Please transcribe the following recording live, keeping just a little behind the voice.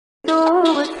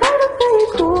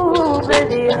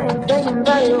city, I ain't taken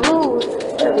by your rules.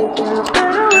 Everything looks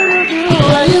better with you.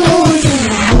 Why you always?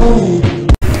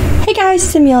 Hey guys,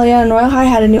 it's Amelia, and Royale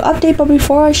had a new update, but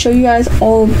before I show you guys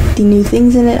all the new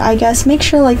things in it, I guess make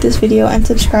sure to like this video and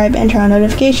subscribe and turn on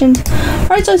notifications.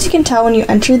 Alright, so as you can tell, when you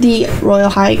enter the Royale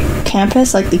High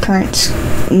campus, like the current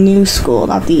new school,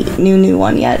 not the new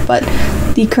one yet, but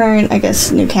the current, I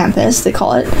guess, new campus, they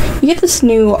call it, you get this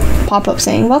new pop-up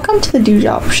saying, "Welcome to the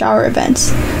Dewdrop shower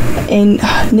events. A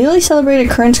newly celebrated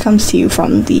occurrence comes to you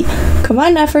from the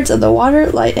combined efforts of the water,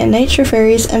 light, and nature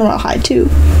fairies and Royale High 2.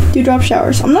 Dewdrop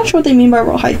showers." I'm not sure what they mean by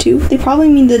Royale High 2. They probably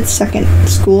mean the second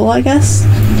school, I guess.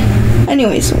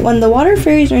 Anyways, when the water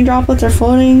fairies rain droplets are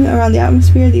floating around the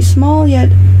atmosphere, these small yet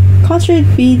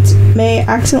concentrated beads may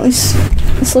accidentally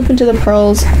slip into the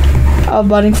pearls of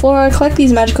budding flora. Collect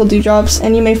these magical dewdrops,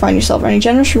 and you may find yourself earning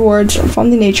generous rewards from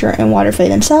the nature and water fae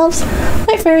themselves.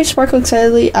 Light fairies sparkle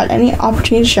excitedly at any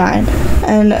opportunity to shine,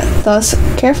 and thus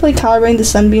carefully calibrating the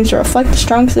sunbeams to reflect the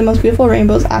strongest and most beautiful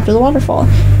rainbows after the waterfall.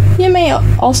 You may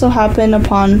also happen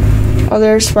upon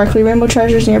other sparkly rainbow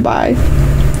treasures nearby,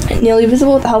 nearly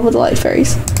visible with the help of the light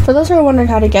fairies. For those who are wondering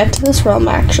how to get to this realm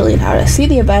actually and how to see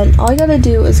the event, all you gotta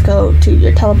do is go to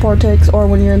your teleportix, or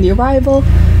when you're in the arrival,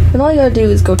 and all you gotta do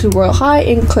is go to Royale High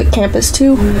and click Campus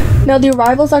 2. Now the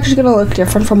arrival is actually gonna look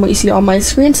different from what you see on my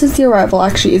screen since the arrival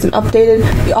actually isn't updated.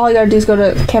 All you gotta do is go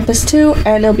to Campus 2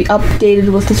 and it'll be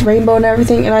updated with this rainbow and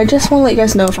everything. And I just want to let you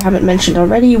guys know, if I haven't mentioned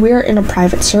already, we're in a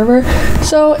private server.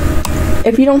 So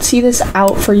if you don't see this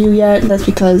out for you yet, that's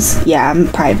because, yeah, I'm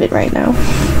private right now.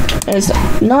 It's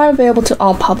not available to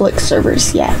all public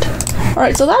servers yet.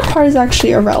 Alright, so that part is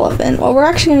actually irrelevant. What we're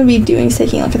actually going to be doing is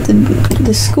taking a look at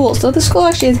the school. So the school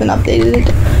actually has been updated,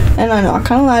 and I know I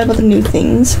kind of lied about the new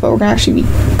things, but we're going to actually be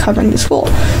covering the school.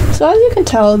 So as you can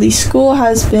tell, the school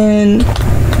has been,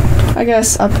 I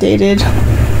guess, updated.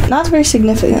 Not very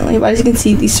significantly, but as you can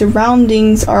see, the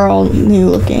surroundings are all new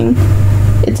looking.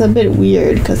 It's a bit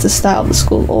weird because the style of the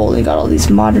school is old and got all these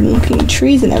modern looking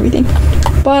trees and everything.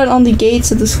 But on the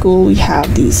gates of the school, we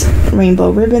have these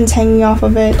rainbow ribbons hanging off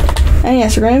of it. And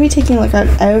yes, we're going to be taking a look at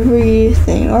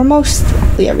everything, or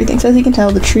mostly everything. So as you can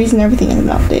tell, the trees and everything have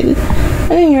been updated.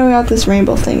 And then here we got this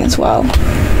rainbow thing as well.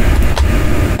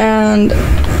 And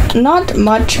not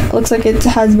much looks like it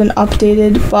has been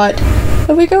updated, but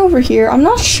if we go over here, I'm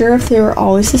not sure if they were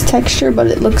always this texture, but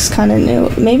it looks kind of new.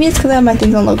 Maybe it's because I have my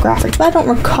things on low graphics, but I don't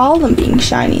recall them being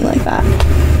shiny like that.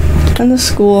 And the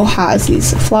school has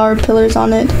these flower pillars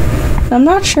on it. And I'm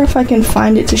not sure if I can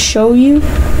find it to show you,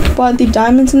 but the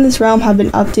diamonds in this realm have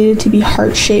been updated to be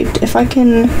heart-shaped. If I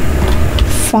can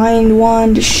find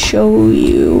one to show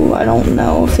you, I don't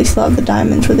know if they still have the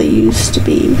diamonds where they used to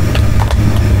be.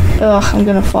 Ugh, I'm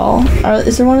gonna fall.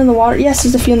 Is there one in the water? Yes,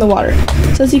 there's a few in the water.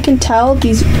 So as you can tell,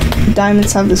 these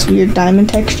diamonds have this weird diamond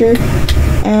texture,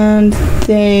 and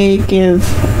they give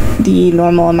the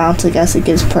normal amounts, I guess, it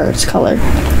gives per its color.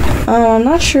 I'm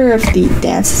not sure if the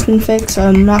dance has been fixed, so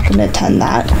I'm not going to attend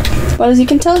that. But as you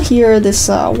can tell here, this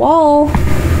wall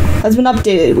has been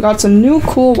updated. We got some new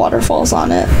cool waterfalls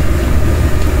on it.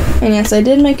 And yes, I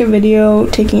did make a video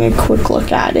taking a quick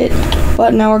look at it,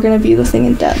 but now we're going to view the thing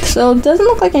in depth. So it doesn't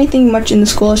look like anything much in the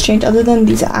school has changed other than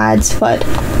these ads, but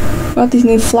we got these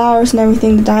new flowers and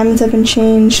everything. The diamonds have been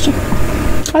changed.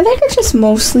 I think it's just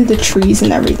mostly the trees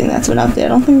and everything that's been updated. I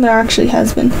don't think there actually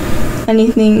has been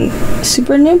anything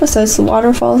super new besides the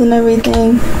waterfalls and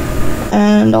everything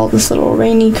and all this little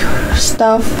rainy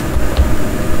stuff.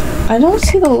 I don't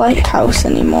see the lighthouse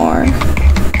anymore.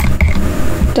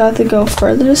 Do I have to go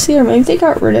further to see, or maybe they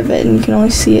got rid of it and you can only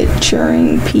see it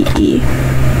during PE?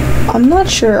 I'm not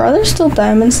sure. Are there still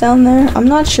diamonds down there? I'm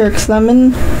not sure because I'm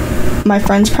in my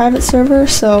friend's private server,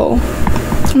 so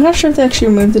I'm not sure if they actually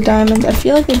removed the diamonds. I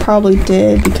feel like they probably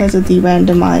did because of the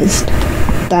randomized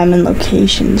diamond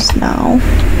locations now.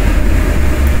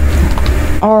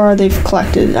 Or they've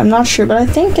collected. I'm not sure, but I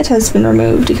think it has been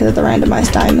removed because of the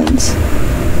randomized diamonds.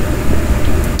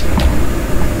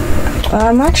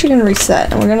 I'm actually going to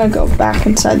reset, and we're going to go back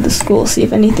inside the school, see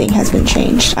if anything has been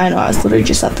changed. I know, I was literally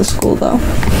just at the school, though.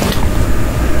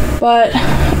 But,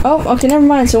 oh, okay, never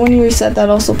mind. So when you reset, that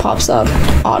also pops up,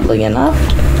 oddly enough.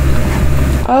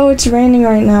 Oh, it's raining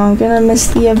right now. I'm going to miss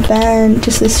the event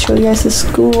just to show you guys the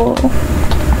school.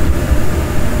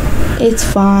 It's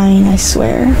fine, I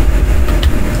swear.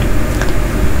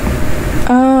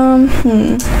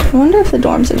 I wonder if the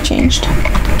dorms have changed.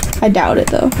 I doubt it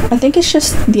though. I think it's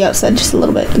just the outside just a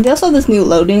little bit. They also have this new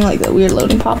loading, like the weird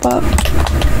loading pop-up.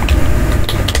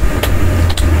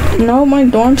 No, my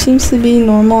dorm seems to be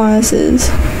normal as is.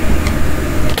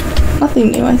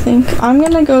 Nothing new, I think. I'm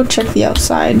gonna go check the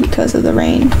outside because of the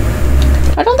rain.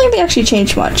 I don't think they actually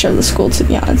changed much of the school, to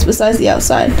be honest, besides the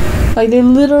outside. Like, they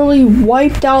literally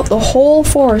wiped out the whole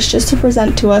forest just to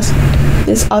present to us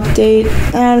this update.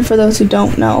 And for those who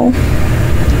don't know,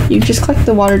 you just collect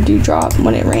the water Dewdrop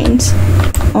when it rains.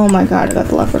 Oh my god, I got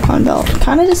the leprechaun belt.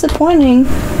 Kind of disappointing,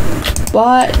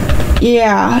 but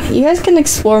yeah, you guys can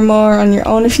explore more on your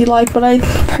own if you like, but I'm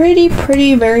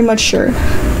pretty very much sure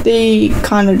they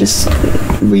kind of just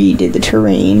redid the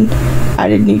terrain,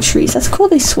 added new trees. That's cool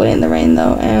they sway in the rain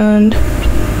though, and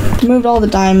moved all the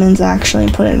diamonds actually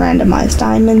and put in randomized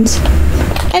diamonds.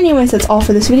 Anyways, that's all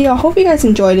for this video. I hope you guys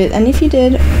enjoyed it, and if you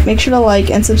did, make sure to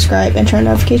like and subscribe and turn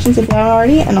on notifications if you haven't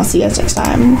already, and I'll see you guys next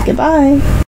time.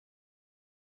 Goodbye!